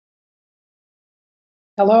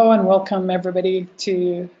Hello and welcome everybody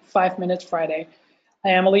to 5 Minutes Friday. I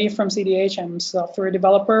am Ali from CDH. I'm a software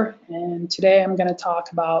developer, and today I'm going to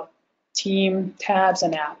talk about team tabs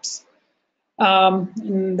and apps.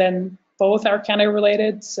 And then both are kind of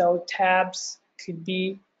related. So tabs could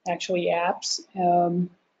be actually apps.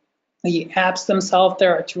 The apps themselves,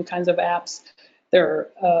 there are two kinds of apps. There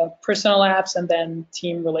are personal apps and then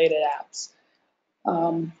team-related apps.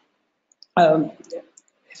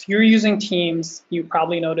 If you're using Teams, you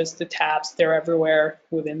probably notice the tabs. They're everywhere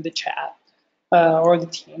within the chat or the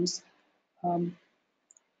Teams.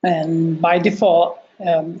 And by default,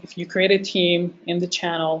 if you create a team in the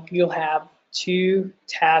channel, you'll have two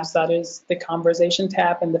tabs. That is the conversation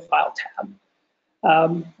tab and the file tab.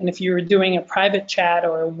 And if you're doing a private chat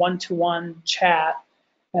or a one-to-one chat,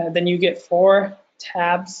 then you get four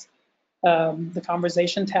tabs. The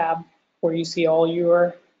conversation tab, where you see all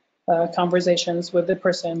your conversations with the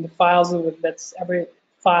person, the files, that's every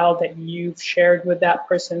file that you've shared with that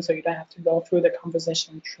person, so you don't have to go through the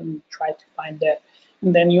conversation and try to find it.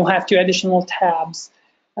 And then you'll have two additional tabs.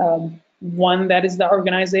 One that is the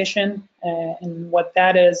organization, and what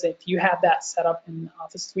that is, if you have that set up in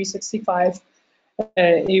Office 365,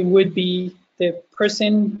 it would be the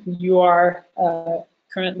person you are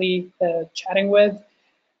currently chatting with,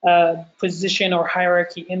 position or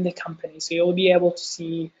hierarchy in the company. So you'll be able to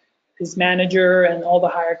see his manager and all the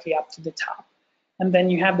hierarchy up to the top. And then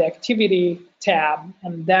you have the activity tab,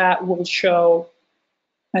 and that will show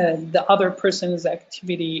the other person's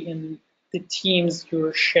activity in the teams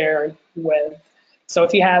you're shared with. So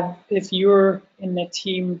if you're in a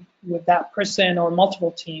team with that person or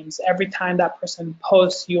multiple teams, every time that person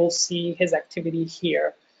posts, you'll see his activity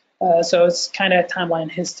here. So it's kind of a timeline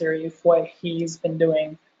history of what he's been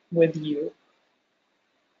doing with you.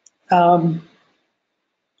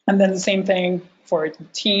 And then the same thing for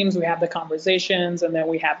teams, we have the conversations, and then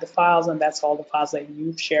we have the files, and that's all the files that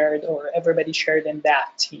you've shared or everybody shared in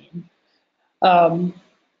that team.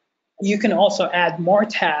 You can also add more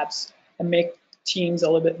tabs and make teams a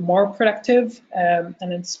little bit more productive, and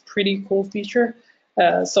it's a pretty cool feature.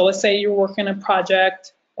 So let's say you're working a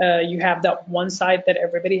project, you have that one site that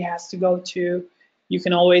everybody has to go to. You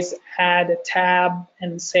can always add a tab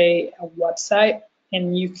and say a website,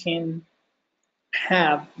 and you can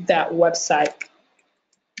have that website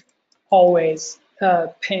always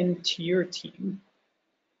pinned to your team.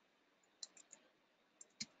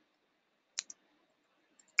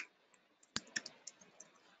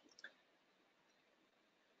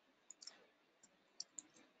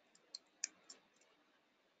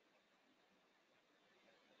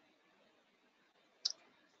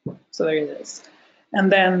 So there it is.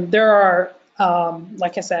 And then there are,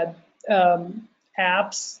 like I said,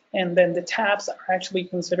 apps, and then the tabs are actually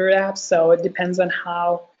considered apps. So it depends on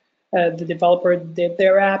how the developer did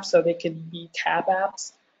their app. So they could be tab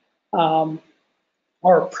apps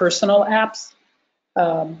or personal apps.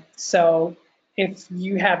 So if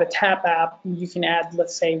you have a tab app, you can add,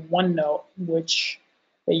 let's say, OneNote, which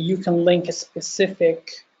you can link a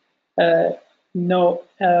specific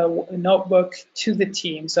notebook to the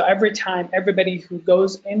team. So every time everybody who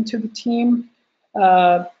goes into the team,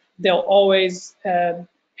 they'll always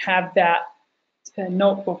have that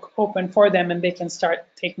notebook open for them, and they can start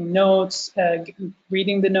taking notes,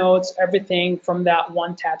 reading the notes, everything from that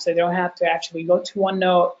one tab. So they don't have to actually go to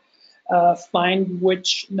OneNote, find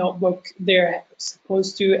which notebook they're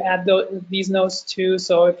supposed to add these notes to.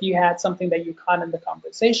 So if you had something that you caught in the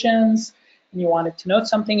conversations and you wanted to note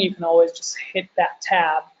something, you can always just hit that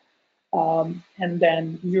tab, and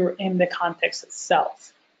then you're in the context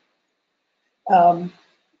itself.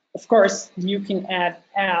 Of course, you can add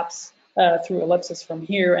apps through ellipses from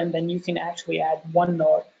here, and then you can actually add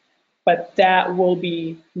OneNote, but that will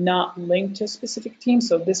be not linked to a specific team,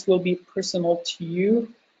 so this will be personal to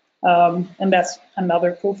you, and that's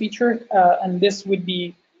another cool feature. And this would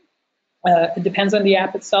be, it depends on the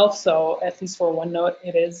app itself, so at least for OneNote,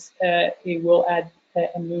 it will add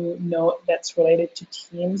a new note that's related to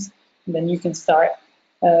teams, and then you can start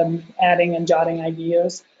adding and jotting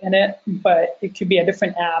ideas in it. But it could be a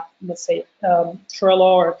different app, let's say Trello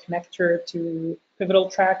or connector to Pivotal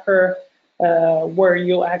Tracker, where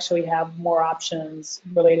you'll actually have more options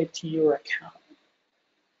related to your account.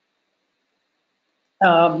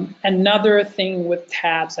 Another thing with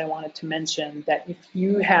tabs I wanted to mention, that if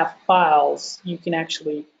you have files, you can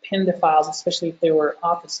actually pin the files, especially if they were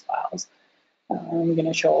Office files. I'm going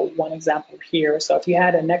to show one example here. So if you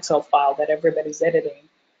had an Excel file that everybody's editing,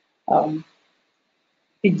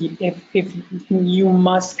 if you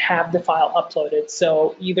must have the file uploaded.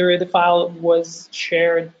 So either the file was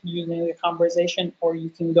shared using the conversation, or you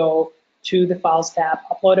can go to the Files tab,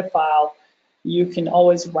 upload a file. You can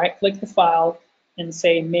always right-click the file and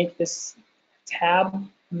say, make this tab,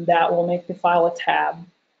 and that will make the file a tab.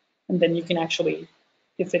 And then you can actually,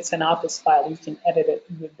 if it's an Office file, you can edit it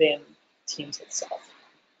within Teams itself.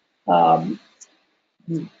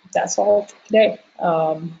 That's all for today.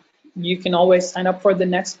 You can always sign up for the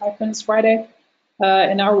next 5 Minutes Friday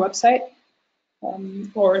in our website,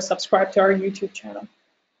 or subscribe to our YouTube channel.